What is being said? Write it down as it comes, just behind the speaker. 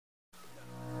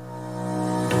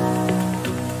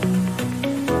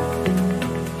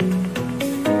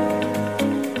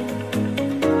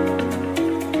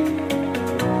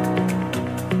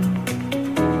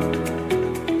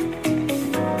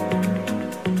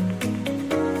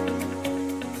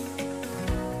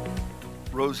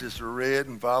Roses are red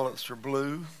and violets are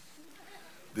blue.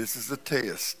 This is a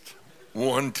test.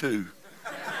 1, 2.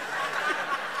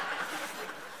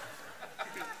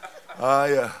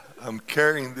 I'm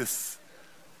carrying this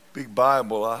big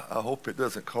Bible. I hope it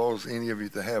doesn't cause any of you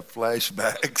to have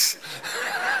flashbacks.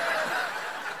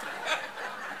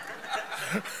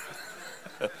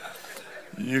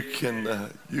 You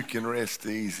can rest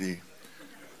easy.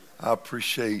 I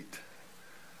appreciate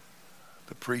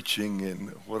the preaching, and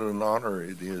what an honor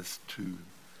it is to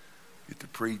get to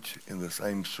preach in the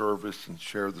same service and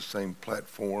share the same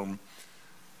platform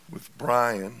with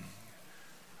Brian.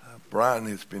 Brian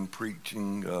has been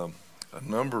preaching a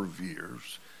number of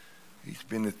years. He's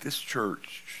been at this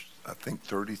church, I think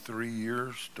 33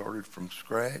 years, started from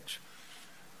scratch.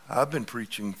 I've been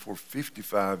preaching for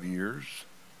 55 years,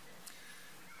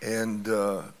 and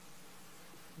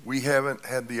we haven't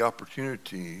had the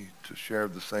opportunity to share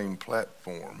the same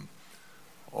platform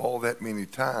all that many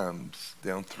times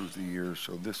down through the years,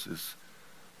 so this is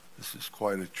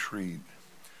quite a treat.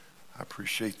 I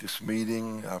appreciate this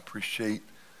meeting. I appreciate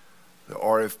the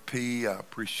RFP. I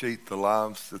appreciate the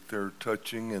lives that they're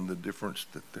touching and the difference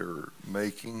that they're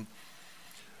making.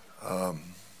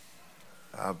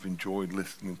 I've enjoyed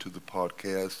listening to the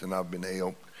podcast, and I've been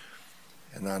helped,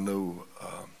 and I know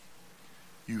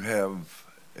you have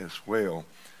as well.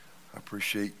 I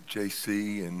appreciate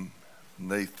JC and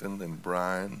Nathan and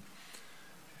Brian,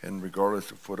 and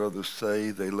regardless of what others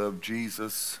say, they love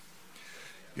Jesus.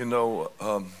 You know,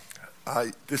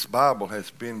 this Bible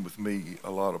has been with me a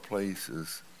lot of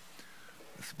places.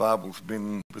 This Bible's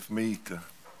been with me to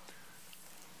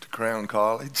Crown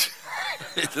College.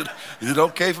 Is it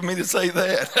okay for me to say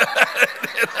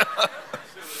that?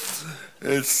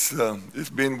 It's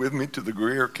been with me to the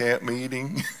Greer Camp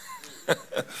meeting.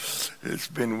 It's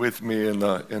been with me in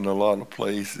a lot of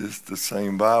places, the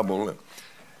same Bible.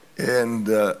 And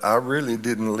I really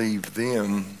didn't leave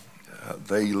them.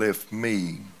 They left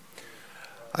me.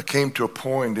 I came to a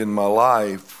point in my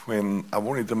life when I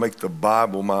wanted to make the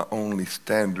Bible my only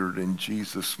standard and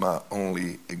Jesus my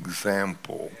only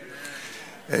example.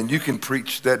 And you can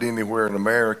preach that anywhere in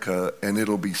America and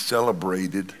it'll be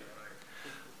celebrated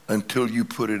until you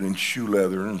put it in shoe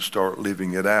leather and start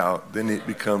living it out. Then it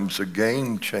becomes a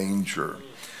game changer.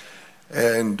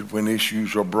 And when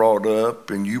issues are brought up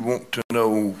and you want to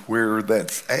know where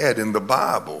that's at in the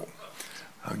Bible,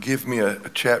 give me a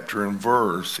chapter and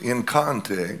verse in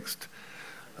context,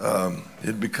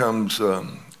 it becomes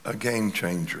a game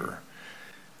changer.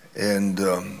 And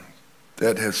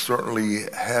that has certainly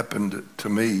happened to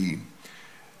me.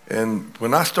 And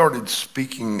when I started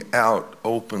speaking out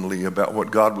openly about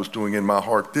what God was doing in my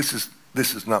heart, this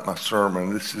is not my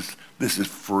sermon. This is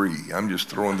free. I'm just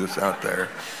throwing this out there.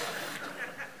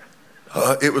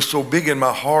 It was so big in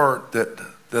my heart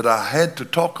that I had to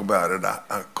talk about it.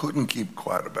 I couldn't keep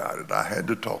quiet about it. I had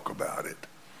to talk about it.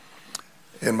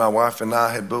 And my wife and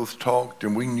I had both talked,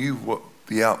 and we knew what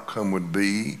the outcome would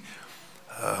be.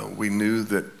 We knew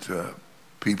that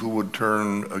people would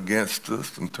turn against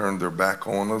us and turn their back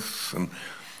on us, and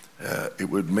it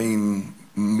would mean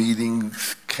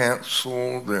meetings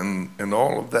canceled, and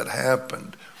all of that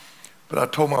happened. But I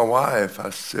told my wife,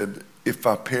 I said, if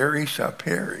I perish, I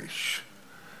perish.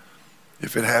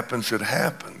 If it happens, it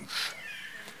happens.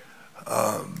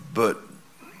 But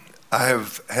I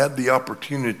have had the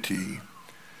opportunity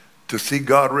to see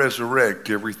God resurrect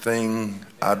everything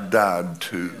I died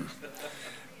to.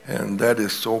 And that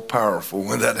is so powerful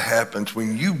when that happens,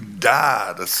 when you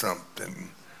die to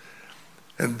something,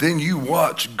 and then you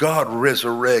watch God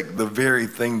resurrect the very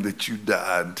thing that you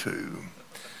died to.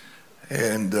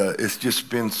 And it's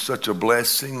just been such a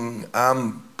blessing.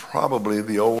 I'm probably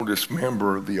the oldest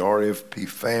member of the RFP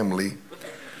family.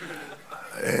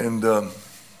 And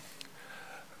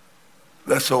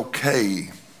that's okay.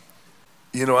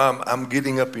 You know, I'm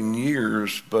getting up in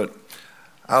years, but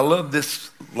I love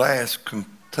this last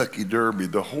Kentucky Derby.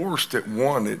 The horse that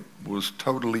won it was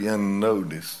totally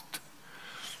unnoticed.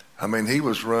 I mean, he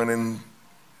was running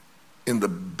in the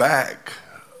back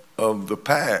of the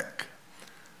pack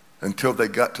until they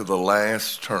got to the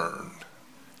last turn.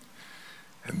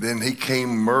 And then he came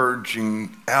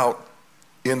merging out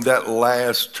in that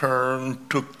last turn,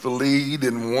 took the lead,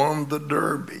 and won the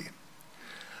Derby.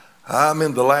 I'm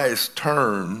in the last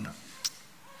turn,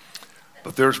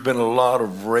 but there's been a lot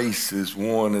of races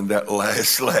won in that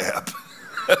last lap.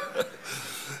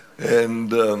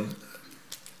 And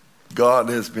God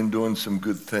has been doing some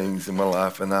good things in my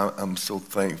life, and I'm so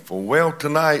thankful. Well,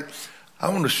 tonight, I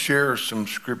want to share some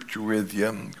scripture with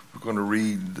you. We're going to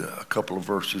read a couple of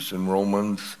verses in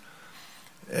Romans.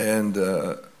 And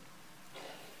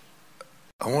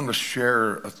I want to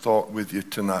share a thought with you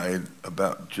tonight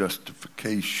about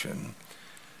justification.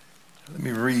 Let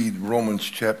me read Romans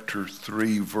chapter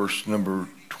 3, verse number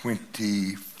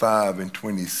 25 and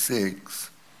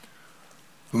 26.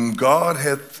 Whom God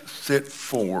hath set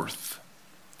forth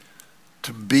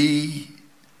to be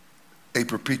a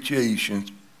propitiation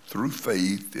through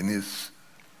faith in his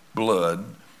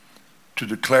blood, to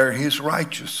declare his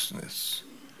righteousness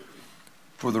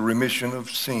for the remission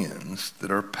of sins that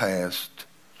are past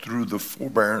through the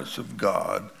forbearance of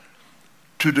God,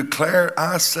 to declare,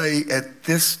 I say, at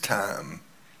this time,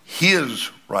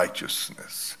 his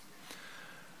righteousness.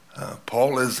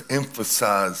 Paul is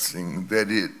emphasizing that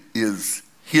it is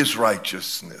his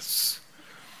righteousness,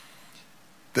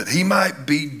 that he might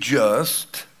be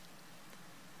just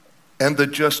and the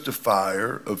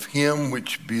justifier of him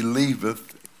which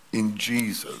believeth in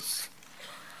Jesus.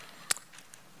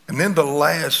 And then the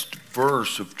last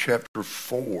verse of chapter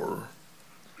 4,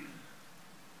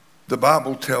 the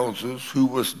Bible tells us, who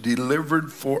was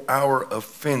delivered for our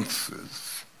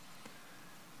offenses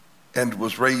and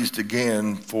was raised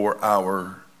again for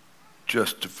our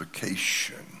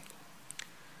justification.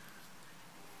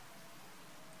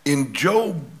 In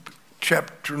Job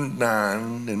chapter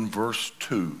 9 and verse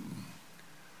 2,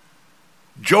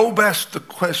 Job asked the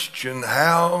question,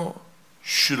 how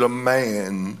should a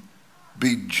man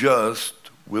be just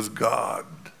with God?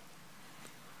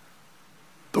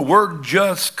 The word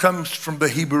just comes from the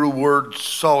Hebrew word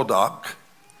sadak,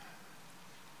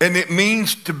 and it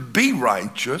means to be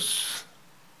righteous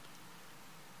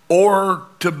or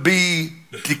to be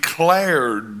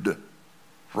declared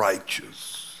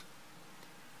righteous.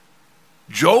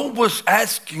 Job was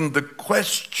asking the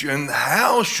question,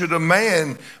 how should a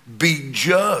man be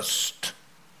just?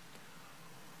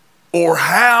 Or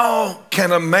how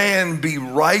can a man be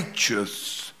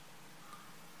righteous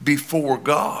before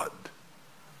God?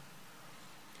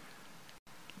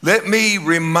 Let me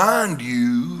remind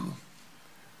you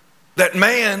that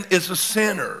man is a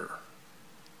sinner.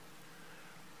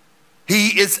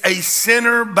 He is a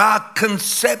sinner by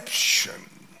conception.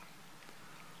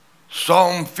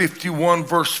 Psalm 51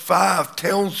 verse 5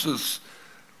 tells us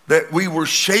that we were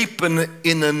shapen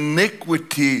in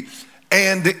iniquity,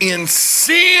 and in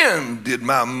sin did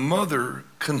my mother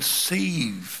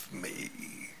conceive me.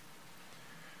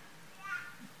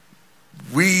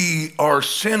 We are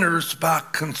sinners by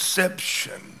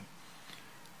conception.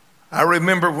 I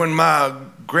remember when my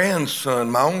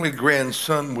only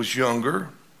grandson was younger,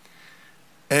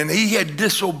 and he had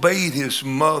disobeyed his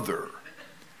mother.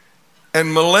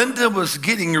 And Melinda was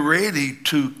getting ready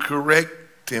to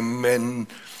correct him, and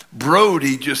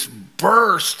Brody just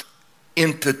burst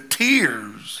into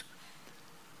tears.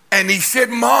 And he said,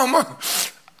 Mama,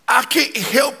 I can't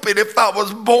help it if I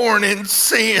was born in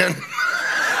sin.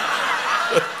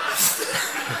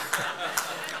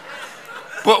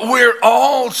 But we're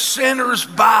all sinners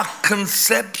by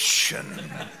conception.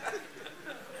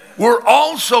 We're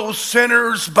also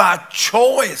sinners by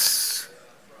choice.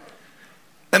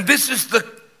 And this is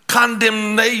the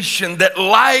condemnation, that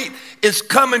light is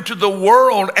coming to the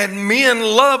world and men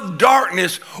love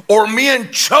darkness, or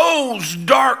men chose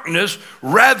darkness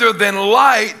rather than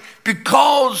light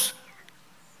because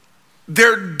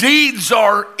their deeds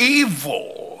are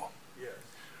evil.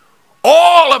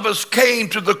 All of us came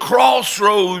to the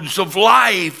crossroads of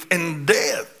life and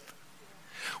death.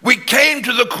 We came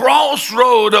to the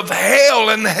crossroad of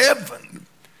hell and heaven.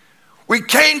 We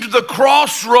came to the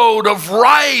crossroad of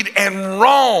right and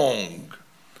wrong,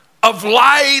 of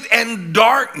light and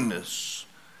darkness.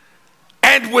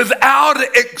 And without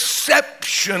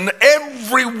exception,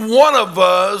 every one of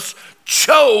us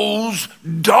chose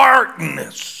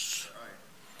darkness.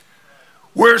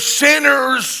 We're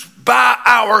sinners by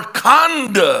our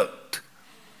conduct.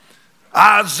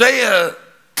 Isaiah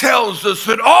tells us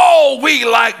that all we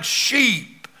like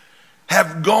sheep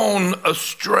have gone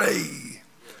astray.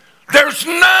 There's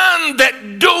none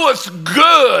that doeth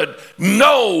good,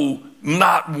 no,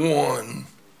 not one.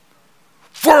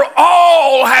 For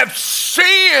all have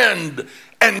sinned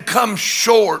and come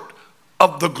short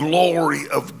of the glory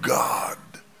of God.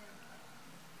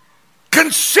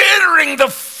 Considering the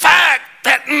fact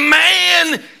that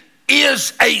man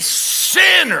is a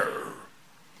sinner,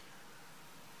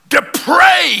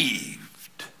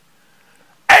 depraved,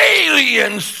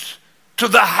 aliens to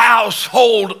the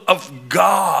household of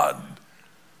God.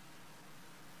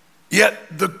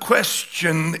 Yet the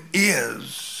question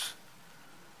is,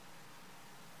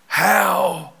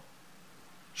 how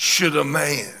should a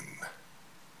man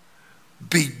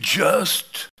be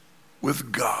just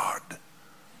with God?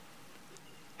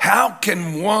 How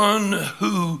can one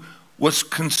who was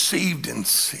conceived in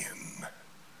sin,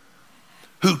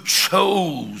 who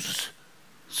chose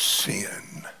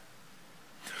sin,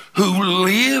 who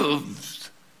lived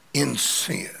in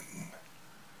sin,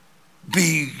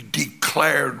 be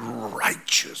declared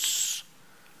righteous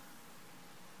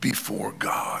before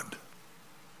God.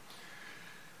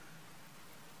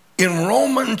 In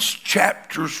Romans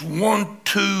chapters 1,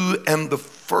 2, and the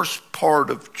first part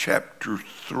of chapter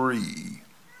 3,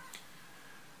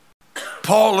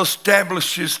 Paul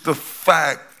establishes the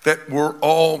fact that we're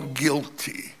all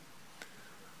guilty.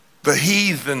 The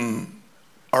heathen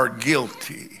are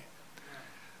guilty.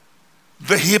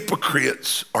 The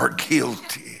hypocrites are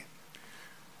guilty.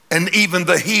 And even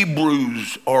the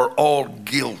Hebrews are all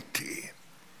guilty.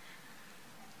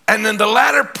 And in the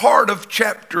latter part of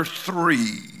chapter 3,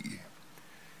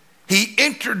 he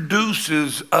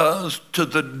introduces us to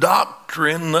the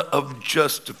doctrine of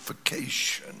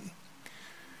justification.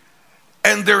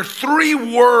 And there are three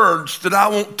words that I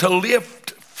want to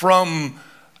lift from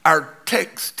our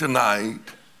text tonight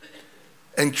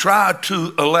and try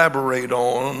to elaborate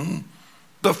on.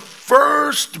 The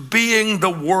first being the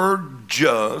word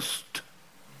just.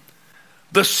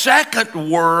 The second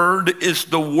word is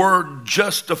the word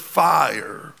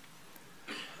justifier.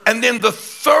 And then the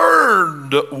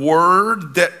third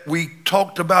word that we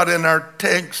talked about in our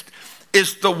text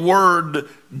is the word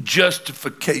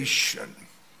justification.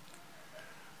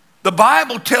 The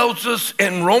Bible tells us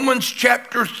in Romans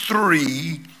chapter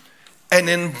 3 and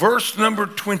in verse number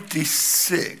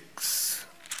 26,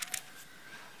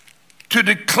 to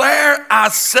declare, I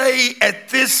say at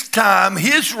this time,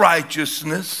 his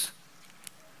righteousness,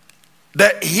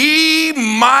 that he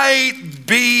might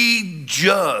be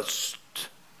just.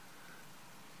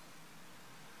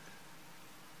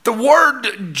 The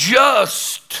word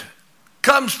just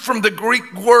comes from the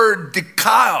Greek word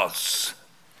dikaios,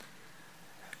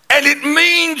 and it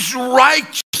means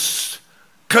righteous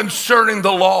concerning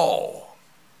the law.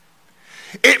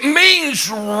 It means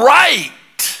right,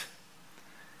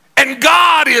 and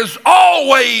God is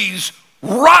always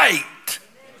right.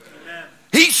 Amen.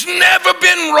 He's never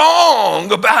been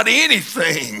wrong about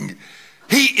anything.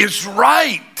 He is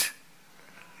right.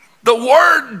 The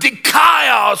word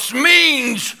dikaios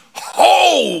means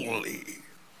holy.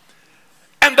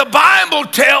 And the Bible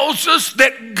tells us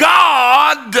that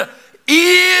God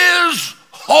is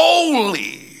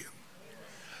holy.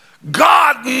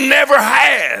 God never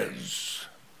has,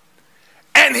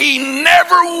 and he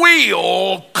never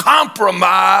will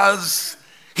compromise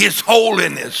his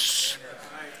holiness.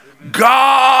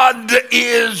 God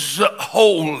is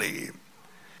holy,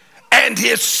 and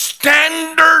his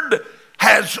standard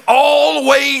has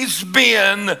always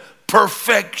been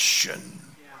perfection.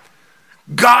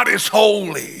 God is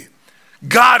holy.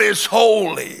 God is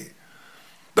holy.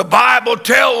 The Bible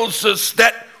tells us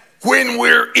that when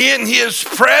we're in his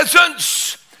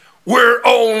presence, we're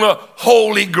on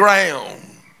holy ground.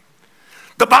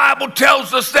 The Bible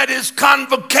tells us that his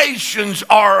convocations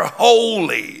are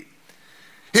holy.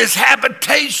 His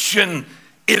habitation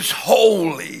is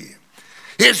holy.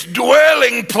 His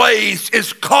dwelling place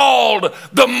is called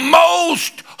the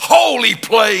most holy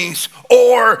place,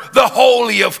 or the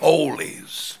Holy of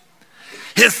Holies.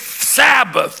 His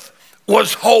Sabbath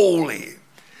was holy.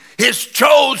 His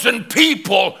chosen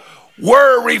people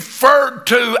were referred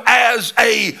to as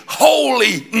a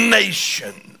holy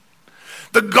nation.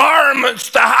 The garments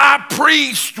the high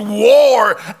priest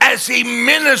wore as he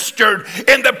ministered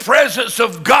in the presence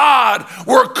of God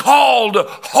were called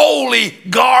holy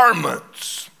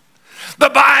garments. The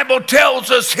Bible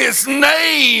tells us his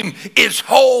name is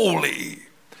holy.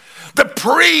 The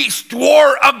priest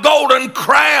wore a golden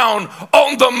crown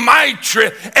on the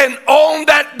mitre, and on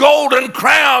that golden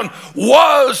crown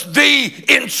was the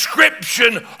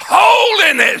inscription,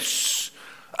 holiness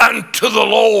unto the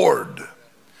Lord.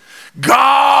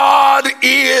 God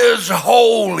is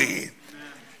holy.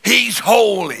 He's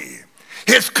holy.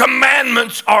 His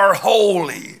commandments are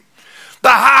holy. The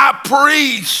high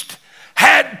priest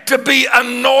had to be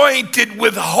anointed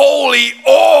with holy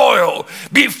oil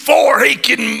before he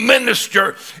can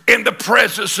minister in the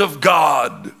presence of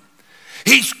God.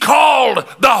 He's called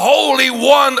the Holy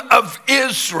One of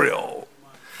Israel.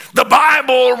 The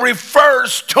Bible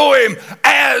refers to him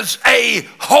as a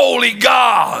holy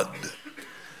God.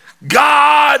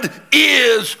 God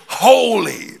is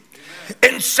holy.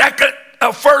 In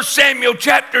 1 Samuel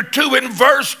chapter 2 and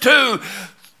verse 2,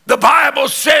 the Bible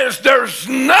says there's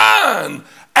none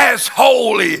as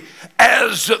holy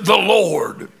as the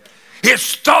Lord.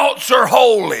 His thoughts are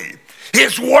holy.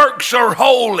 His works are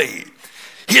holy.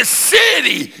 His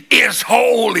city is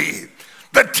holy.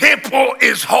 The temple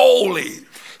is holy.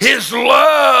 His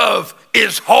love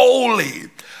is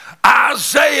holy.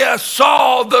 Isaiah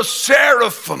saw the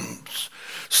seraphims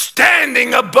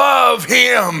standing above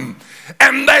him,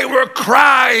 and they were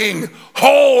crying,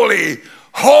 holy,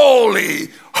 holy,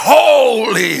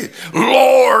 holy,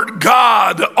 Lord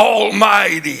God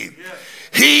Almighty.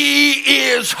 He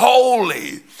is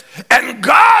holy. And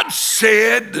God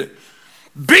said,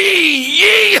 be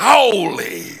ye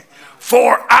holy,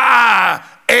 for I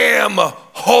am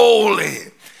holy.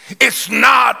 It's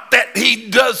not that he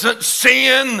doesn't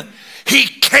sin. He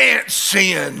can't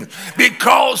sin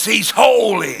because he's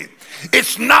holy.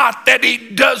 It's not that he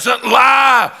doesn't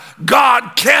lie.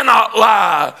 God cannot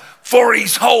lie, for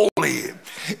he's holy.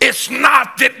 It's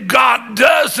not that God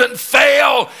doesn't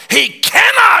fail. He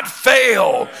cannot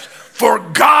fail, for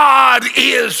God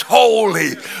is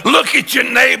holy. Look at your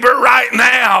neighbor right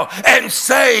now and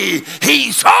say,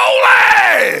 he's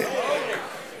holy.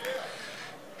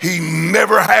 He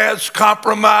never has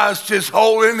compromised his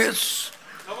holiness,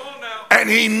 and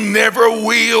he never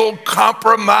will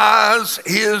compromise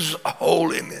his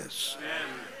holiness.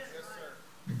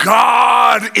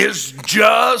 God is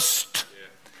just.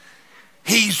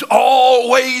 He's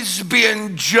always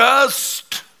been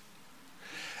just,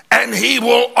 and he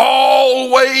will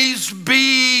always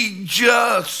be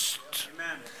just.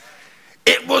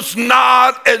 It was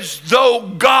not as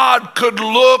though God could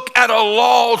look at a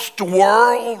lost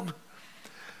world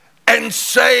and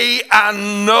say, I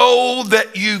know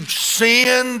that you've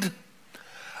sinned.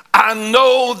 I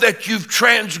know that you've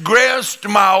transgressed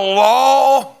my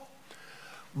law,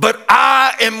 but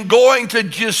I am going to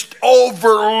just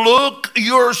overlook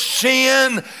your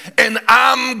sin, and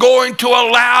I'm going to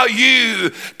allow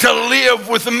you to live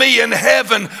with me in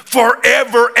heaven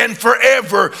forever and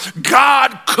forever.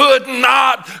 God could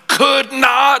not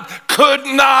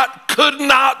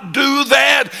do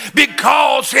that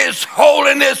because his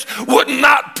holiness would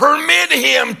not permit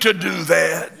him to do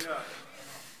that.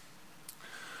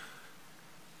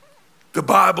 The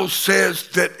Bible says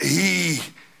that he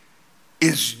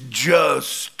is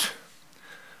just.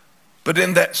 But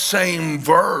in that same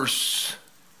verse,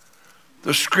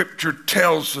 the scripture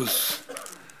tells us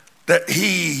that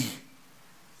he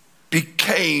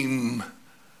became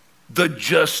the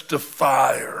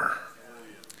justifier.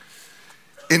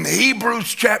 In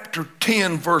Hebrews chapter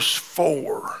 10, verse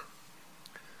 4,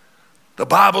 the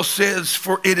Bible says,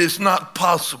 for it is not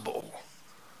possible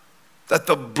that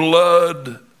the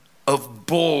blood of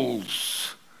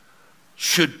bulls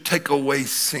should take away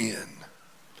sin.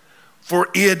 For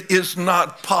it is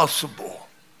not possible.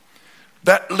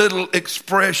 That little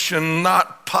expression,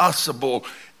 not possible,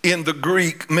 in the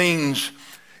Greek means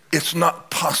it's not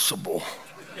possible.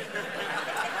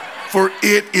 For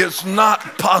it is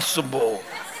not possible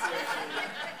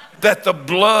that the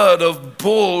blood of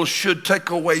bulls should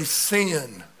take away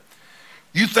sin.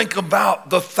 You think about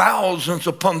the thousands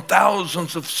upon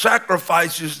thousands of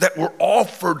sacrifices that were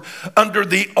offered under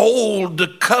the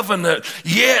old covenant,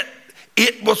 yet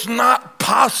it was not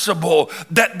possible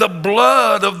that the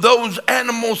blood of those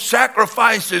animal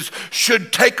sacrifices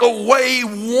should take away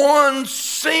one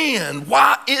sin.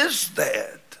 Why is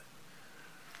that?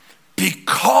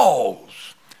 Because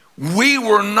we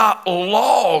were not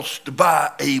lost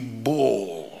by a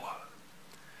bull.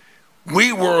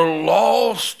 We were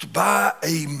lost by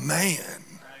a man.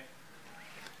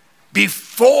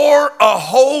 Before a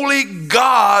holy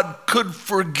God could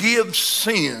forgive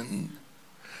sin,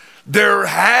 there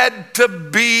had to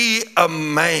be a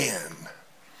man.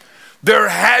 There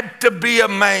had to be a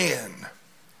man.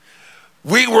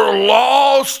 We were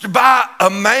lost by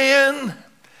a man,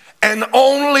 and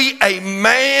only a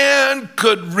man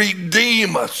could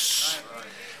redeem us.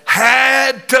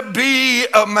 Had to be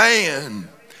a man.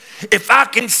 If I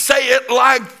can say it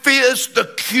like this,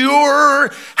 the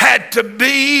cure had to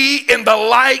be in the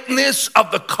likeness of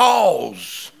the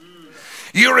cause.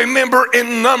 You remember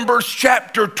in Numbers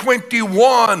chapter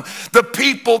 21, the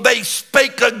people, they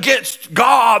spake against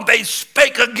God. They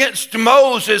spake against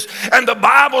Moses. And the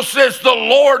Bible says the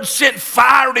Lord sent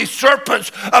fiery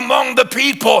serpents among the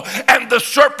people. And the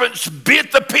serpents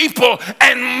bit the people,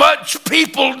 and much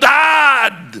people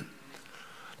died.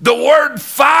 The word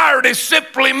fiery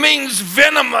simply means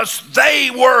venomous. They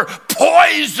were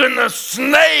poisonous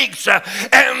snakes,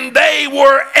 and they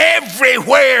were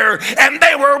everywhere, and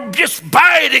they were just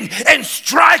biting and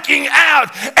striking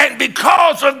out. And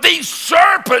because of these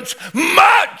serpents,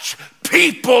 much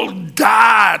people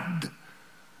died.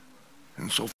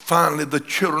 And so finally the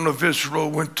children of Israel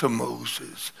went to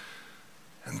Moses,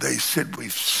 and they said,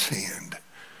 we've sinned.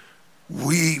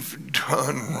 We've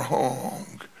done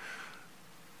wrong.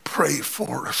 Pray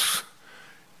for us.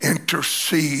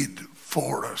 intercede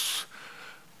for us,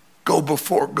 go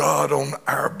before God on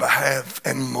our behalf.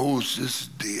 And Moses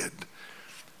did.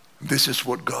 This is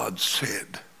what God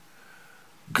said.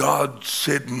 God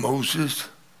said, Moses,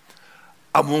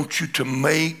 I want you to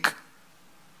make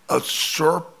a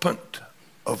serpent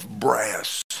of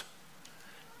brass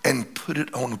and put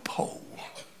it on a pole.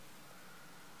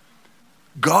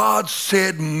 God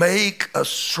said, make a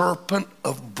serpent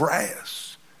of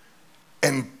brass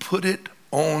and put it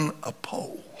on a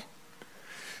pole.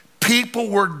 People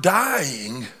were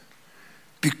dying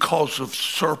because of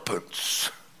serpents.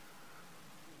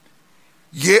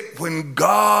 Yet when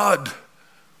God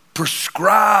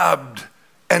prescribed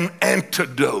an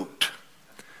antidote,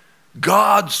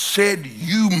 God said,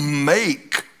 you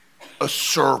make a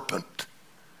serpent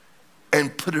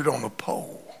and put it on a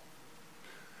pole.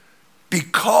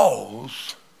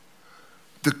 Because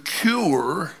the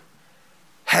cure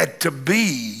had to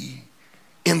be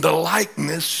in the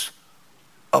likeness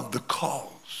of the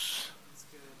cause.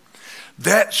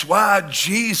 That's why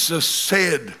Jesus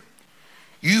said,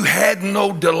 you had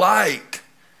no delight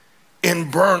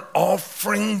in burnt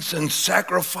offerings and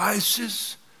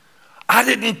sacrifices. I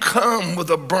didn't come with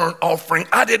a burnt offering.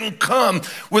 I didn't come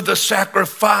with a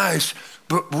sacrifice,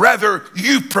 but rather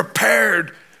you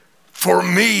prepared for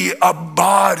me a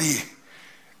body.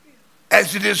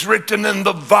 As it is written in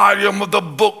the volume of the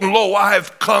book, lo, I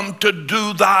have come to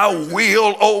do thy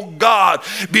will, O God.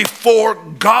 Before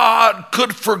God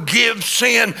could forgive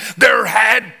sin, there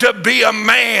had to be a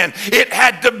man. It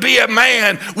had to be a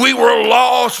man. We were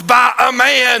lost by a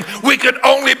man. We could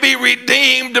only be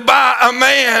redeemed by a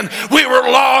man. We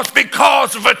were lost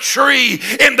because of a tree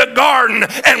in the garden,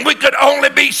 and we could only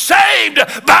be saved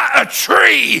by a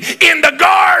tree in the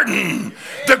garden.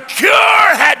 The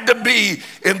cure had to be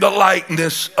in the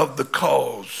likeness of the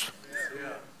cause.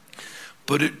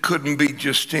 But it couldn't be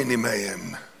just any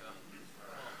man.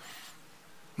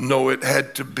 No, it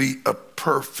had to be a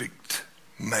perfect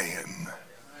man.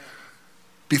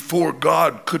 Before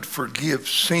God could forgive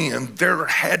sin, there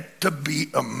had to be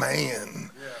a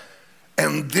man.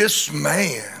 And this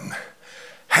man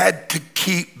had to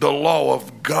keep the law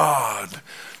of God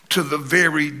to the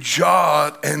very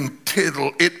jot and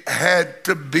tittle. It had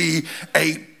to be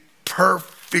a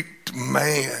perfect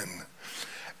man.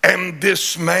 And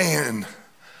this man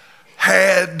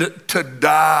had to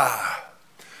die.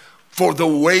 For the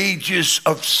wages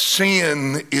of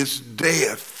sin is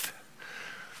death.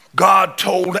 God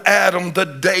told Adam, the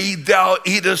day thou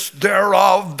eatest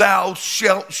thereof, thou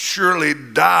shalt surely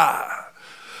die.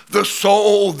 The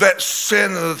soul that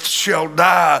sinneth shall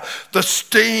die. The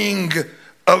sting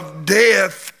of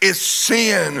death is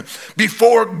sin.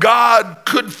 Before God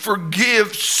could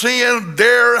forgive sin,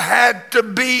 there had to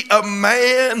be a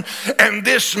man, and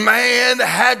this man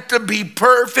had to be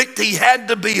perfect. He had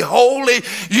to be holy.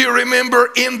 You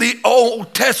remember in the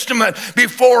Old Testament,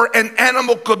 before an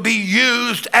animal could be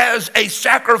used as a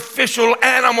sacrificial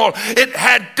animal, it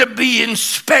had to be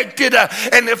inspected,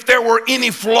 and if there were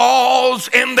any flaws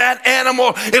in that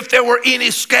animal, if there were any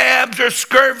scabs or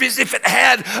scurvies, if it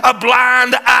had a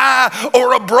blind eye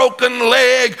or a broken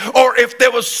leg, or if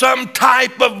there was some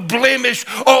type of blemish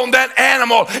on that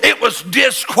animal, it was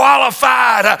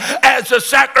disqualified as a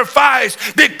sacrifice,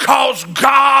 because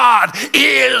God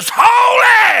is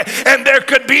holy and there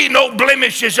could be no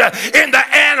blemishes in the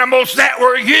animals that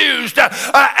were used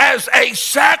as a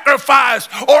sacrifice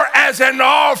or as an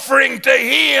offering to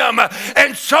him.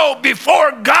 And so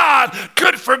before God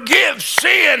could forgive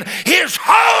sin, his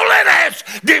holiness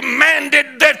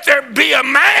demanded that there be a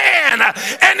man,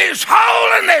 and his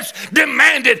holiness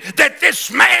demanded that this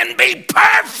man be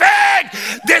perfect.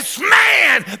 This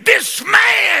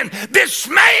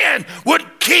man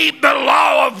would keep the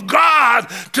law of God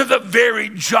to the very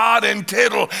jot and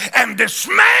tittle, and this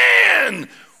man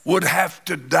would have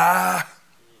to die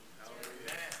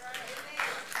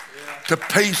to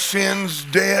pay sin's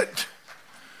debt,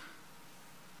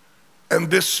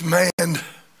 and this man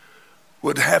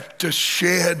would have to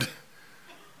shed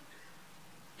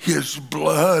his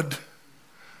blood.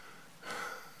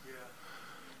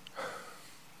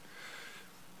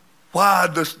 Why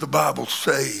does the Bible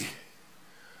say,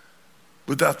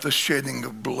 without the shedding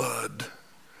of blood,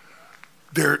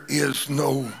 there is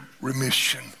no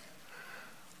remission?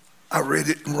 I read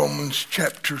it in Romans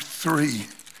chapter 3.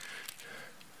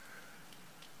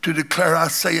 To declare, I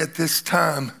say at this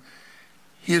time,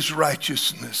 his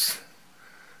righteousness,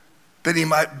 that he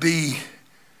might be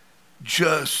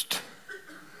just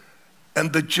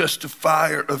and the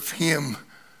justifier of him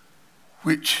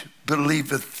which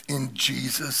believeth in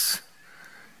Jesus.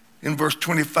 In verse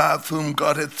 25, whom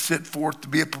God hath set forth to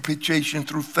be a propitiation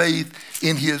through faith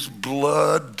in his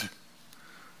blood.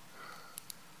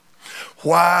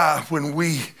 Why, when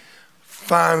we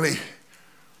finally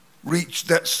reach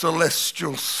that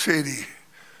celestial city,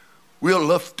 we'll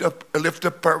lift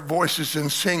up our voices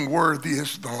and sing, worthy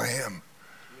is the Lamb.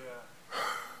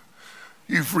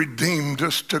 You've redeemed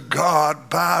us to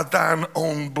God by thine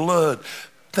own blood.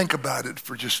 Think about it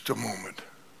for just a moment.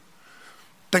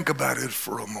 Think about it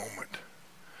for a moment.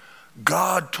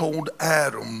 God told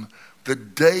Adam, the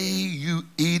day you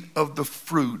eat of the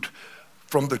fruit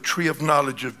from the tree of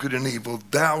knowledge of good and evil,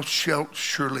 thou shalt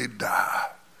surely die.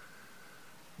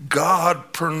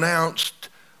 God pronounced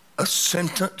a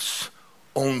sentence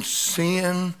on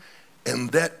sin, and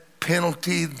that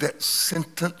penalty, that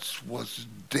sentence was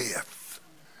death.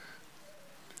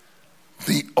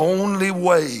 The only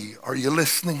way, are you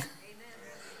listening?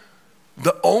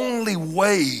 The only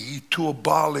way to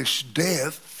abolish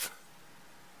death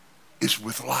is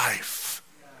with life.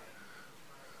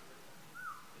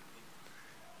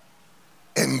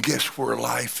 And guess where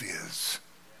life is?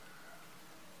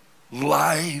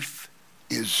 Life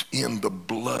is in the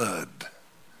blood.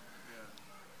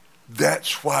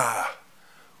 That's why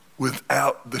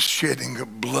without the shedding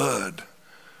of blood,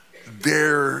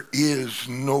 there is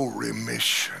no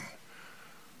remission.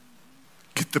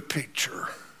 Get the picture.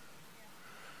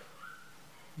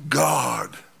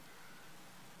 God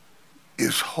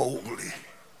is holy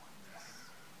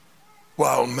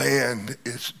while man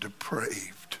is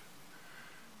depraved.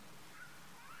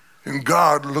 And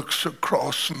God looks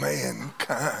across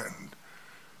mankind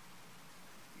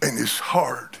and his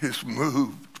heart is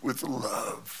moved with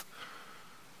love.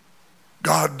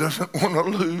 God doesn't want to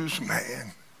lose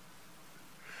man.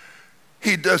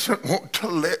 He doesn't want to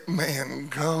let man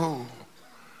go.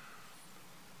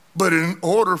 But in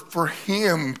order for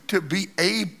him to be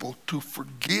able to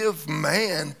forgive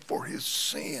man for his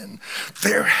sin,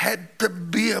 there had to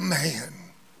be a man.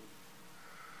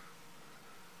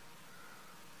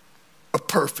 A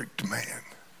perfect man.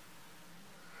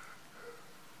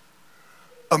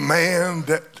 A man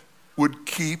that would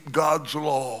keep God's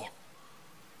law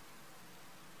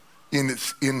in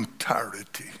its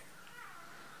entirety.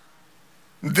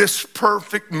 This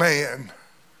perfect man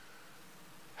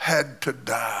had to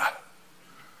die.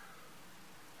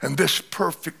 And this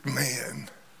perfect man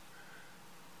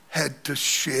had to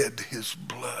shed his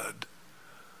blood.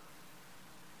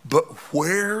 But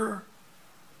where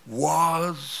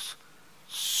was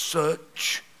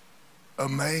such a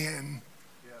man?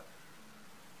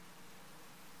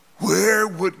 Where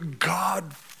would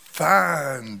God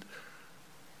find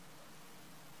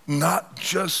not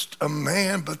just a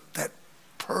man, but that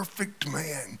perfect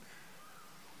man,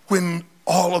 when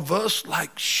all of us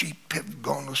like sheep have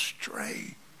gone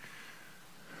astray?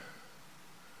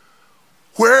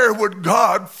 Where would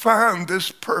God find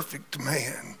this perfect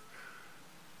man?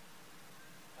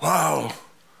 While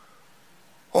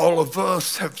all of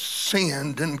us have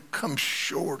sinned and come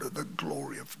short of the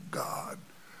glory of God.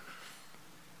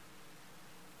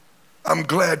 I'm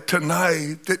glad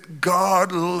tonight that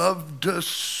God loved us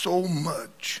so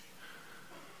much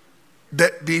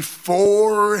that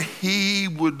before he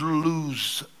would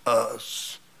lose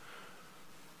us,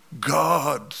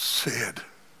 God said,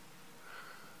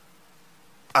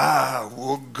 I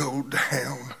will go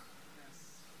down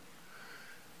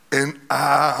and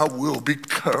I will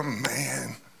become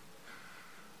man.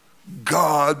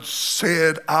 God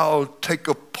said, I'll take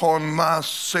upon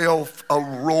myself a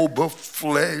robe of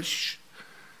flesh,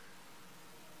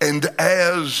 and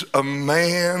as a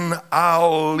man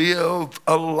I'll live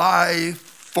a life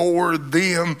for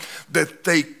them that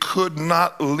they could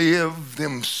not live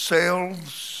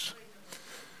themselves.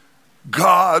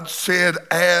 God said,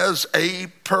 as a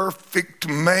perfect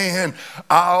man,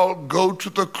 I'll go to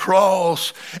the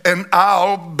cross and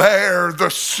I'll bear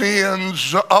the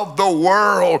sins of the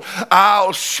world.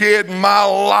 I'll shed my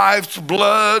life's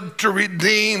blood to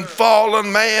redeem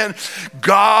fallen man.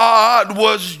 God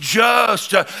was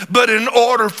just, but in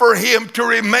order for him to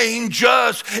remain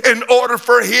just, in order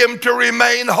for him to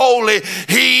remain holy,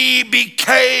 he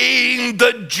became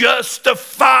the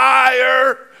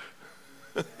justifier.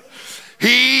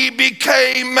 He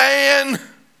became man.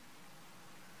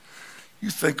 You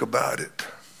think about it.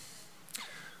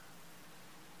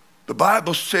 The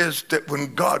Bible says that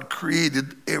when God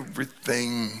created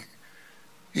everything,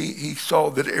 he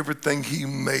saw that everything he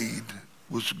made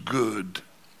was good.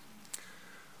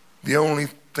 The only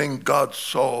thing God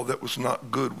saw that was not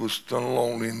good was the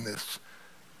loneliness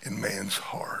in man's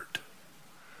heart.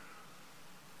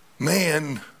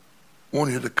 Man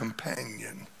wanted a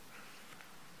companion.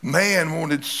 Man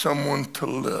wanted someone to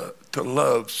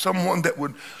love, someone that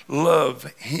would love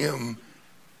him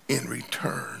in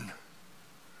return.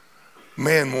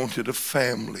 Man wanted a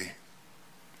family.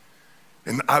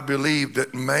 And I believe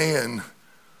that man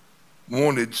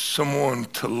wanted someone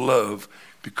to love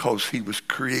because he was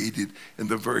created in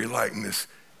the very likeness,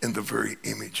 in the very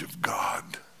image of God.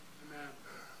 Amen.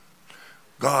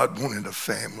 God wanted a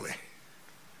family.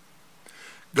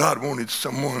 God wanted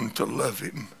someone to love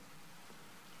him,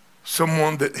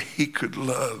 someone that he could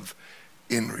love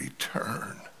in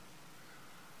return.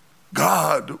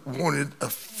 God wanted a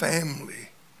family.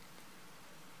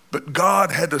 But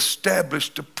God had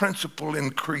established a principle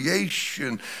in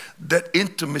creation that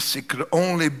intimacy could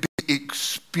only be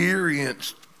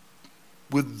experienced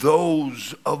with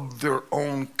those of their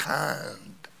own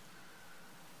kind.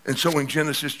 And so in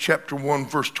Genesis chapter 1,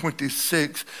 verse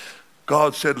 26,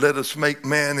 God said, let us make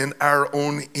man in our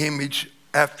own image,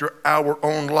 after our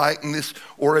own likeness,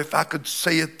 or if I could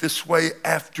say it this way,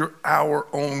 after our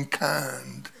own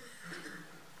kind.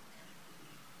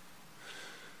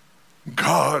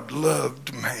 God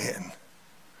loved man.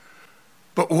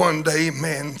 But one day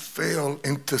man fell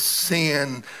into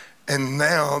sin, and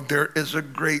now there is a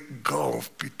great gulf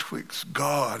betwixt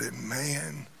God and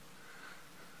man.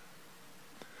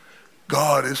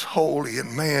 God is holy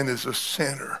and man is a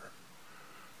sinner.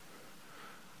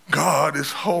 God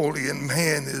is holy and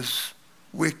man is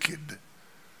wicked.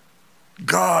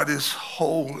 God is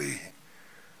holy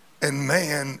and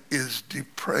man is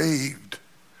depraved.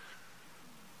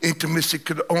 Intimacy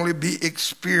could only be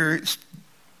experienced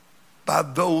by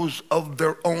those of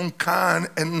their own kind,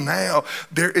 and now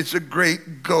there is a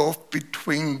great gulf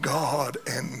between God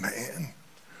and man.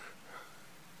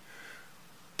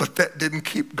 But that didn't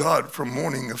keep God from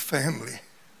wanting a family.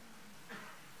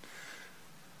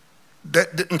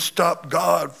 That didn't stop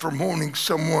God from wanting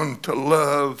someone to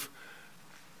love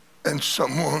and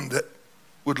someone that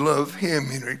would love him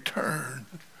in return.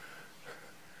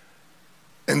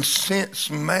 And since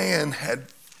man had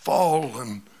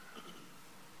fallen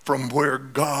from where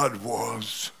God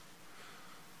was,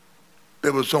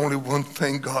 there was only one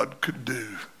thing God could do.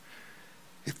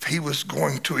 If he was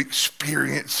going to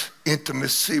experience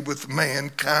intimacy with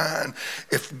mankind,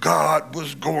 if God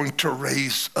was going to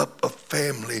raise up a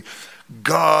family,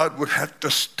 God would have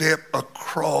to step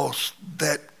across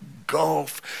that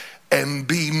gulf and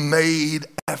be made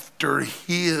after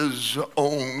his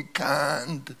own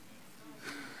kind.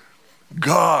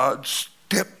 God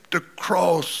stepped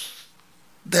across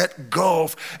that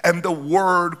gulf, and the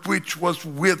Word which was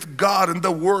with God and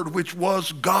the Word which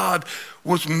was God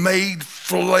was made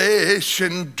flesh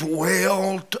and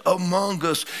dwelt among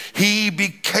us. He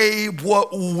became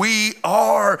what we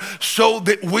are so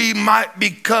that we might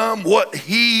become what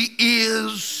he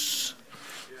is.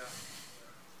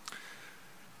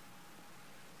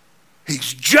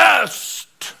 He's just.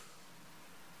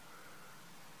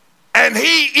 And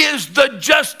he is the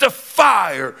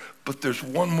justifier. But there's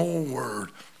one more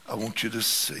word I want you to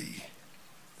see.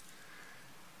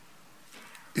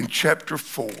 In chapter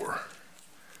 4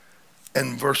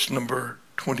 and verse number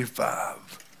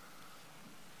 25.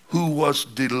 Who was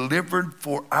delivered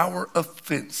for our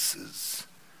offenses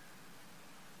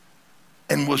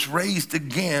and was raised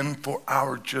again for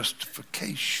our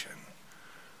justification.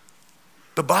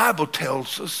 The Bible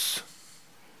tells us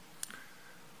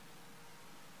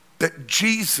that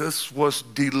Jesus was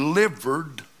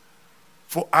delivered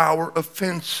for our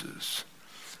offenses.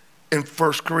 In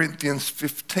 1 Corinthians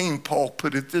 15, Paul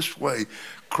put it this way: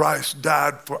 Christ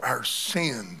died for our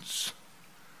sins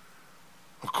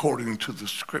according to the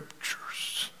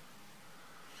scriptures.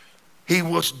 He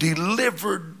was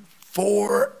delivered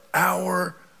for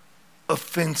our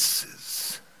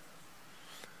offenses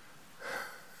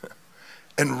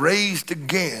and raised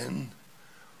again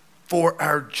for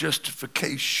our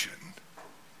justification.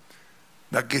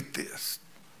 Now get this.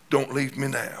 Don't leave me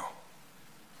now.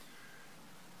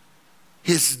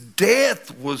 His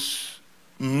death was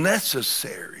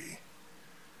necessary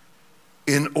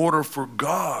in order for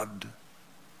God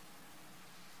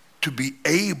to be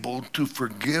able to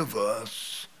forgive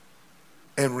us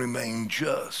and remain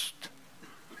just.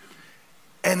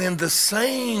 And in the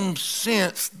same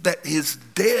sense that his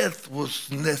death was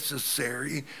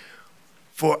necessary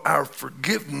for our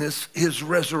forgiveness, his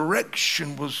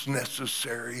resurrection was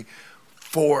necessary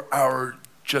for our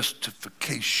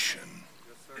justification.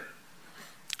 Yes, sir.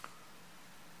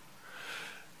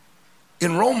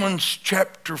 In Romans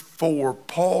chapter 4,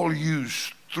 Paul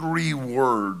used 3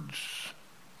 words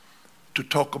to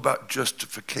talk about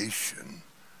justification.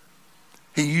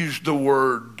 He used the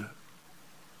word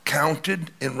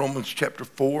counted in Romans chapter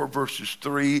 4, verses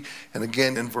 3, and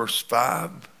again in verse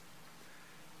 5.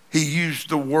 He used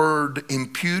the word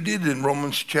imputed in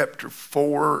Romans chapter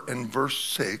 4 and verse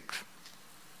 6.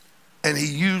 And he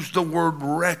used the word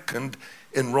reckoned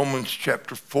in Romans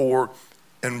chapter 4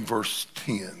 and verse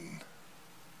 10.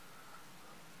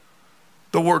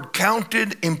 The word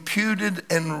counted, imputed,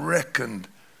 and reckoned,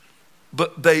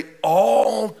 but they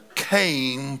all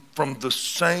came from the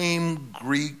same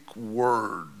Greek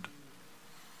word.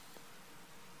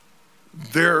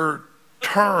 They're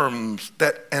terms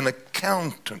that an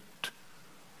accountant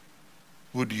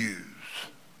would use.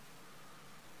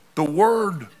 The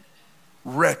word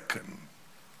reckon,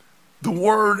 the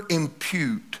word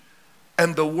impute,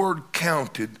 and the word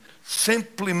counted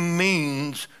simply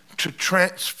means to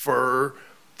transfer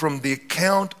from the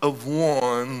account of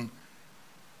one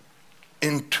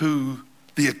into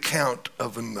the account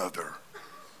of another.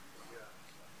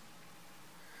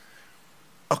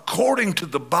 According to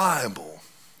the Bible,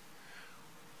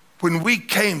 when we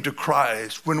came to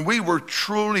Christ, when we were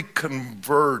truly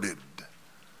converted,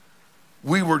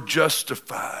 we were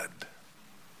justified.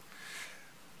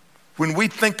 When we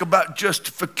think about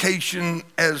justification,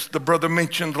 as the brother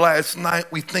mentioned last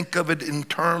night, we think of it in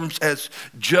terms as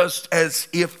just as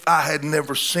if I had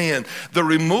never sinned. The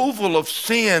removal of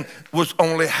sin was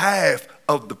only half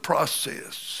of the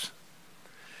process.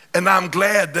 And I'm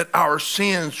glad that our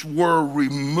sins were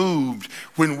removed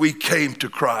when we came to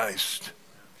Christ.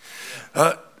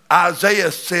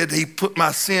 Isaiah said he put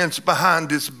my sins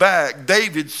behind his back.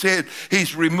 David said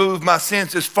he's removed my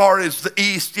sins as far as the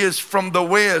east is from the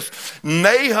west.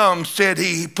 Nahum said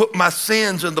he put my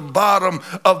sins in the bottom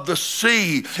of the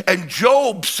sea. And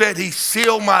Job said he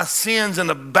sealed my sins in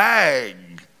a bag.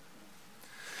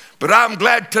 But I'm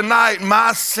glad tonight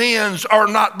my sins are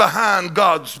not behind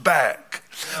God's back.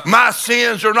 My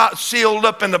sins are not sealed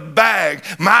up in a bag.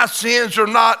 My sins are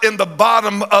not in the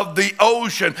bottom of the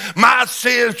ocean. My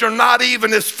sins are not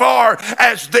even as far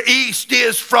as the east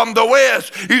is from the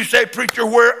west. You say, preacher,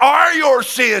 where are your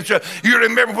sins? You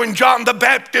remember when John the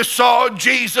Baptist saw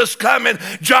Jesus coming,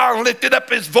 John lifted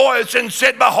up his voice and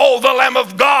said, behold the Lamb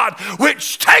of God,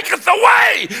 which taketh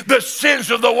away the sins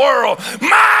of the world.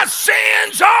 My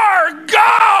sins are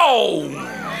gone.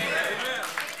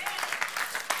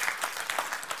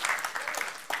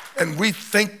 And we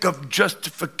think of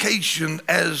justification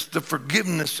as the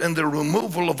forgiveness and the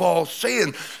removal of all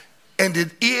sin. And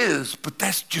it is, but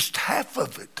that's just half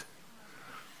of it.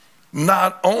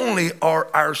 Not only are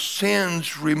our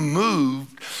sins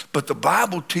removed, but the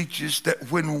Bible teaches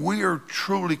that when we are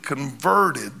truly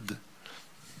converted,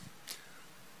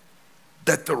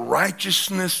 that the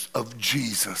righteousness of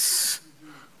Jesus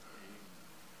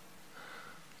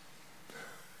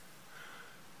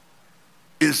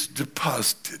is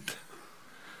deposited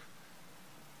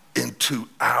into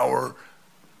our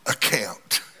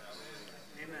account.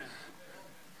 Amen.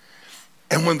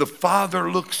 And when the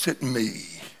Father looks at me,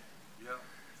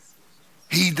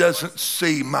 he doesn't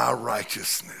see my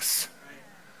righteousness,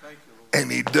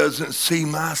 and he doesn't see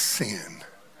my sin.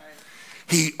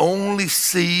 He only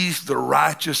sees the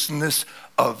righteousness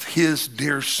of his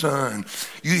dear Son.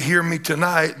 You hear me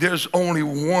tonight? There's only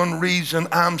one reason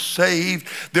I'm saved.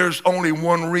 There's only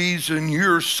one reason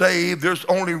you're saved. There's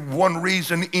only one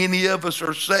reason any of us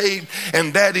are saved,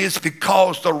 and that is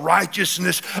because the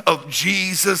righteousness of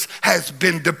Jesus has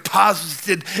been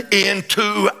deposited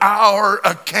into our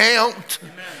account.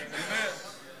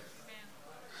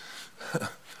 Amen.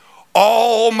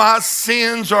 All my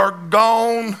sins are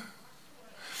gone.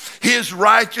 His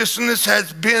righteousness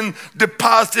has been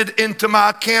deposited into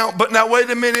my account. But now wait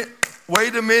a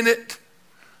minute.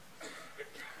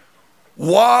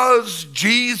 Was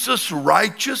Jesus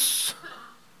righteous?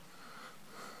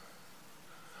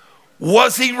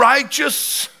 Was he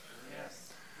righteous?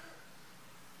 Yes.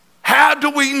 How do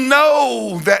we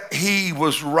know that he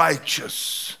was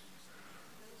righteous?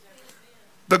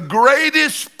 The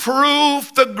greatest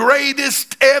proof, the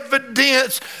greatest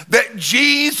evidence that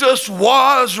Jesus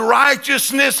was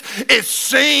righteousness is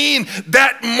seen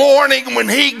that morning when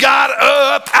he got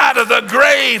up out of the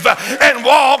grave and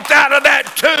walked out of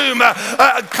that tomb,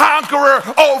 a conqueror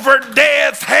over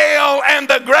death, hell, and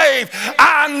the grave.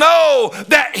 I know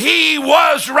that he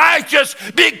was righteous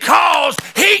because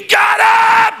he got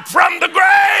up from the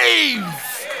grave.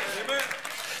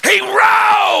 He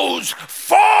rose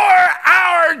for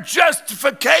our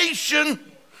justification.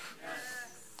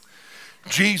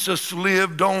 Jesus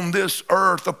lived on this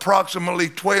earth approximately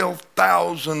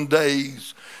 12,000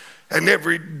 days, and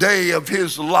every day of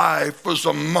his life was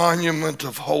a monument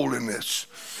of holiness.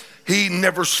 He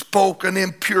never spoke an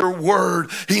impure word.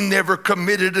 He never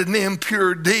committed an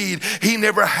impure deed. He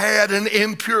never had an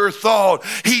impure thought.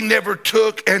 He never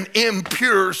took an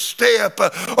impure step.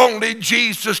 Only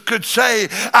Jesus could say,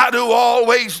 I do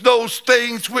always those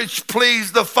things which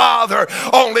please the Father.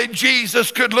 Only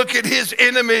Jesus could look at his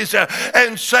enemies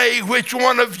and say, which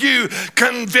one of you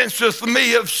convinceth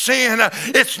me of sin?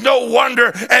 It's no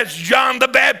wonder as John the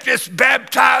Baptist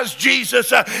baptized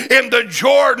Jesus in the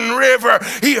Jordan River,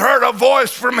 he heard a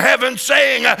voice from heaven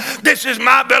saying, this is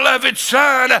my beloved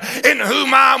Son in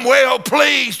whom I'm well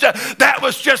pleased. That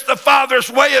was just the Father's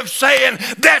way of saying,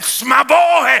 that's my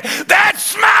boy,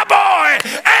 that's my boy,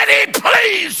 and he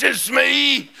pleases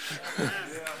me.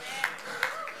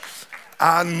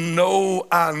 I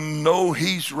know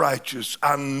he's righteous.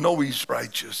 I know he's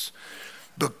righteous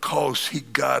because he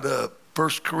got up. 1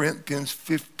 Corinthians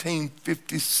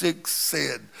 15:56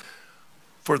 said,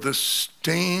 for the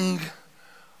sting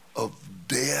of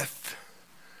death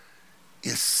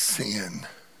is sin.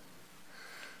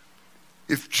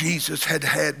 If Jesus had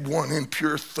had one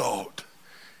impure thought,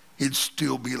 he'd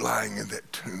still be lying in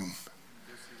that tomb.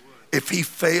 If he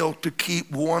failed to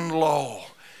keep one law,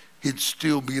 he'd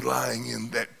still be lying in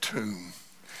that tomb.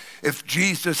 If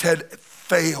Jesus had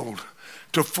failed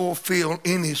to fulfill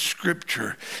any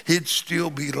scripture, he'd still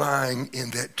be lying in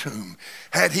that tomb.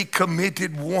 Had he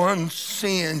committed one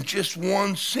sin, just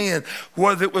one sin,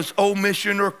 whether it was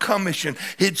omission or commission,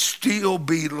 he'd still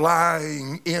be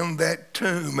lying in that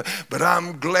tomb. But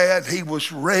I'm glad he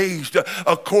was raised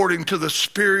according to the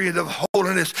Spirit of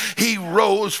holiness. He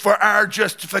rose for our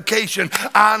justification.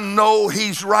 I know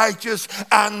he's righteous.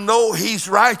 I know he's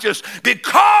righteous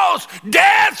because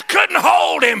death couldn't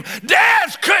hold him.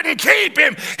 Death couldn't keep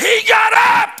him. He got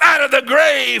up out of the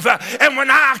grave. And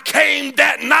when I came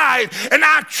that night and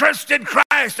I trusted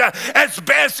Christ as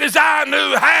best as I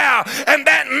knew how, and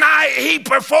that night he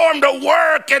performed a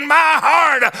work in my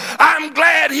heart, I'm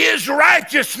glad his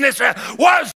righteousness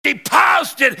was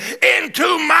deposited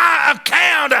into my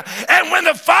account. And when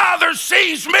the Father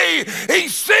sees me, he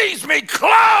sees me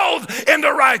clothed in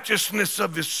the righteousness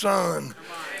of his Son.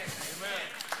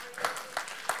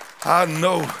 I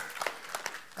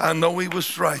know he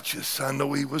was righteous. I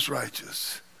know he was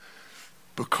righteous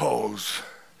because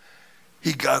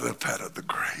he got up out of the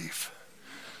grave.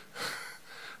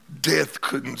 Death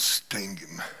couldn't sting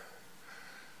him.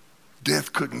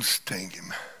 Death couldn't sting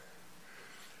him.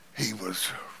 He was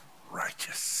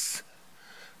righteous.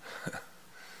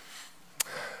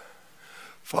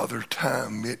 Father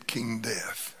Time met King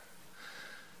Death.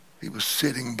 He was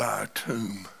sitting by a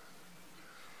tomb.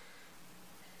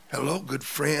 Hello, good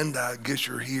friend. I guess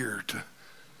you're here to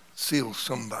seal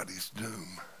somebody's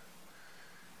doom.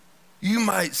 You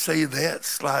might say that,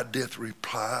 Sly Death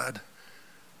replied,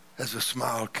 as a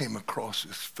smile came across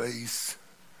his face.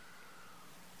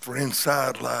 For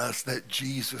inside lies that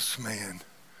Jesus man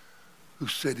who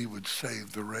said he would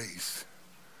save the race.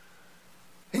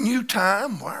 And you,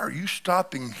 Time, why are you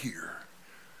stopping here?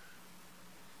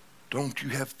 Don't you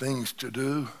have things to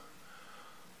do?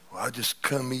 Well, I just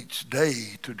come each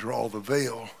day to draw the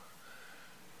veil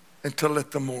and to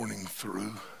let the morning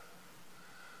through.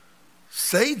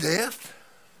 Say, Death,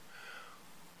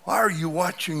 why are you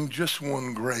watching just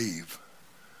one grave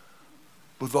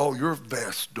with all your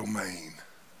vast domain?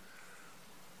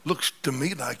 Looks to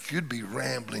me like you'd be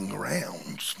rambling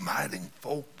around, smiting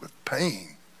folk with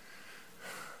pain.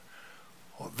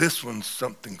 Well, this one's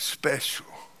something special.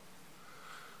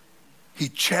 He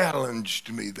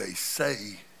challenged me, they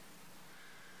say.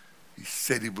 He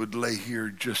said he would lay here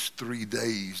just 3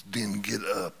 days, then get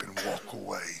up and walk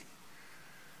away.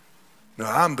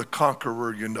 Now, I'm the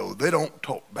conqueror, you know. They don't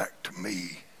talk back to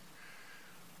me.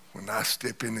 When I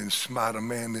step in and smite a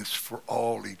man, it's for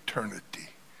all eternity.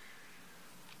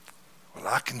 Well,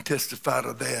 I can testify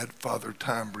to that, Father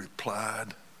Time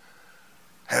replied.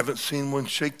 Haven't seen one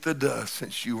shake the dust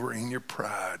since you were in your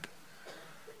pride.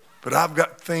 But I've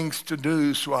got things to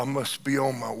do, so I must be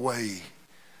on my way.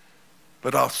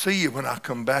 But I'll see you when I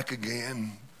come back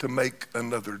again to make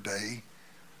another day.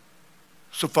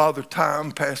 So Father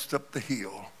Time passed up the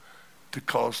hill to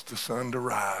cause the sun to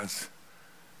rise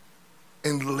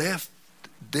and left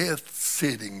Death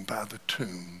sitting by the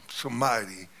tomb, so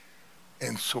mighty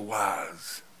and so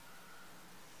wise.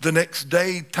 The next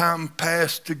day, Time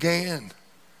passed again.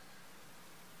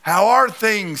 How are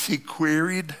things, he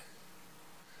queried.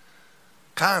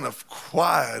 Kind of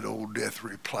quiet, old Death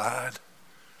replied.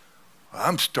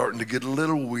 I'm starting to get a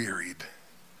little wearied.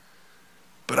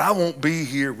 But I won't be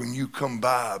here when you come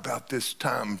by about this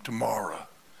time tomorrow.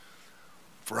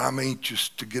 For I'm anxious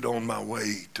to get on my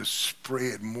way to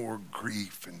spread more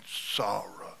grief and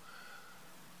sorrow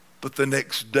But the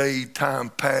next day, time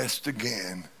passed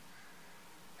again,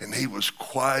 and he was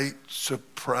quite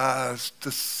surprised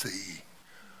to see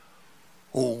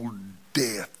old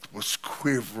death was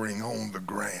quivering on the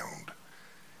ground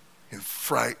in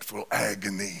frightful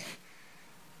agony.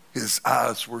 His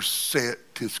eyes were set,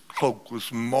 his cloak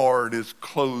was marred, his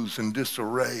clothes in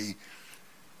disarray.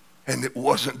 And it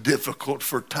wasn't difficult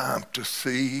for time to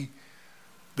see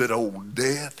that old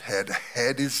death had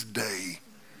had his day.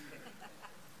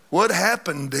 What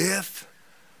happened, Death?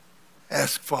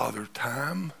 Asked Father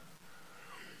Time.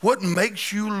 What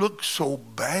makes you look so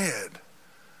bad?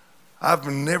 I've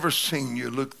never seen you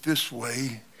look this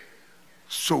way,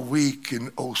 so weak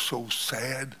and oh so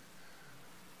sad.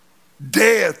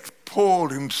 Death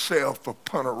pulled himself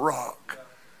upon a rock.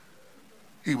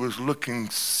 He was looking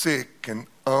sick and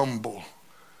humble.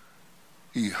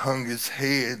 He hung his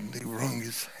head and he wrung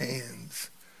his hands.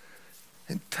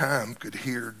 And Time could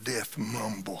hear Death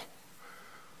mumble.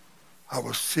 I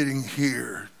was sitting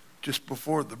here just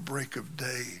before the break of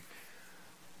day.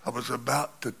 I was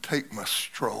about to take my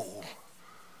stroll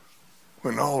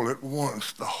when all at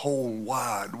once the whole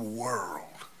wide world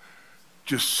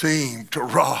just seemed to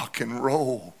rock and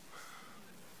roll.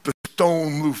 The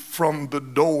stone moved from the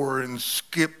door and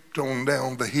skipped on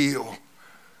down the hill.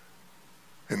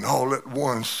 And all at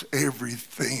once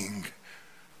everything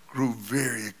grew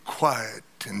very quiet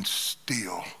and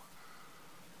still.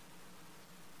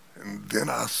 And then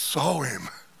I saw him.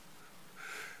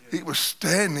 He was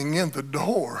standing in the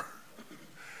door.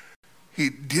 He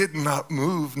did not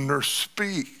move nor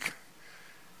speak.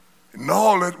 And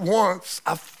all at once,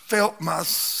 I felt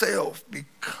myself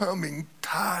becoming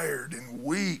tired and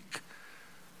weak.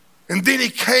 And then he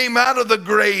came out of the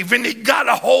grave and he got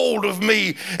a hold of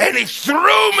me and he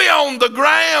threw me on the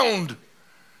ground.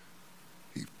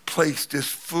 He placed his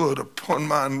foot upon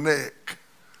my neck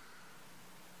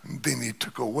and then he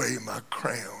took away my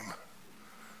crown.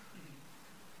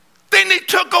 Then he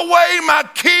took away my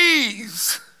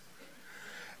keys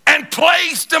and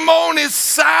placed them on his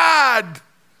side.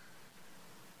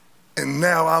 And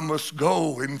now I must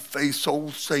go and face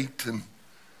old Satan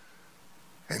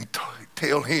and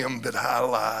tell him that I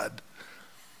lied.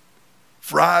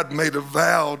 For I'd made a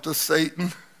vow to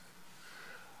Satan.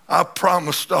 I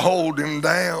promised to hold him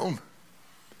down.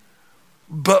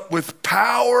 But with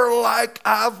power like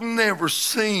I've never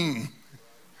seen,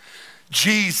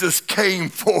 Jesus came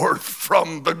forth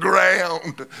from the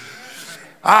ground.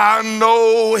 I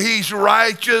know he's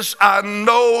righteous. I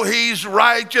know he's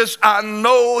righteous. I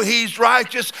know he's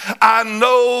righteous. I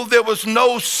know there was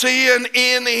no sin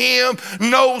in him.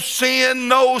 No sin,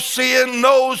 no sin,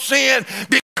 no sin.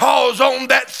 Because on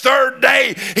that third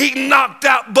day, he knocked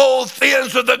out both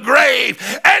ends of the grave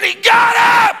and he got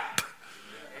up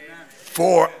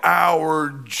for our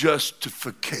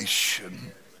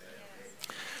justification.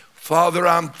 Father,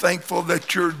 I'm thankful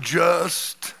that you're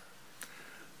just.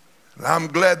 I'm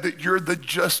glad that you're the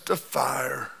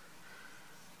justifier.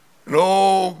 And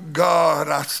oh God,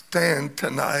 I stand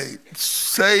tonight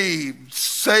saved,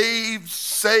 saved,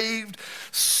 saved,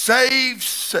 saved,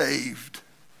 saved.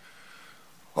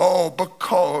 Oh,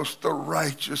 because the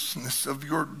righteousness of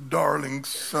your darling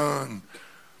Son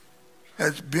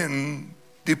has been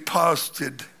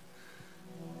deposited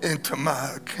into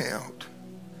my account.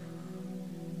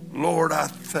 Lord, I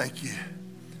thank you.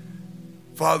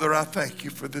 Father, I thank you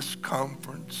for this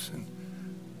conference, and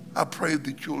I pray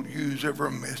that you'll use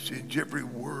every message, every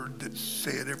word that's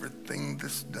said, everything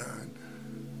that's done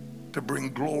to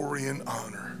bring glory and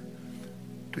honor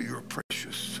to your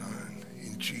precious Son.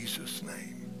 In Jesus'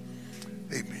 name,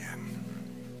 amen.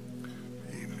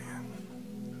 Amen.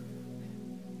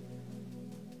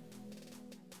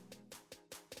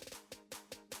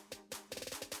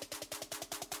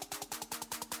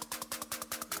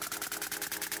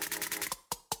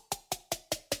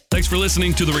 Thanks for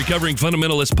listening to the Recovering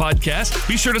Fundamentalist podcast.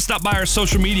 Be sure to stop by our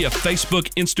social media, Facebook,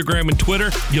 Instagram, and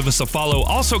Twitter. Give us a follow.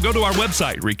 Also, go to our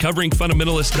website,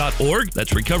 recoveringfundamentalist.org.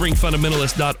 That's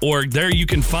recoveringfundamentalist.org. There you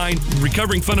can find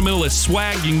Recovering Fundamentalist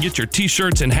swag. You can get your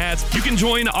t-shirts and hats. You can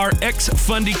join our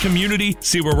ex-Fundy community,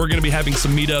 see where we're going to be having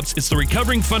some meetups. It's the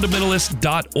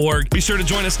recoveringfundamentalist.org. Be sure to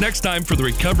join us next time for the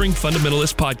Recovering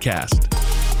Fundamentalist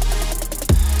podcast.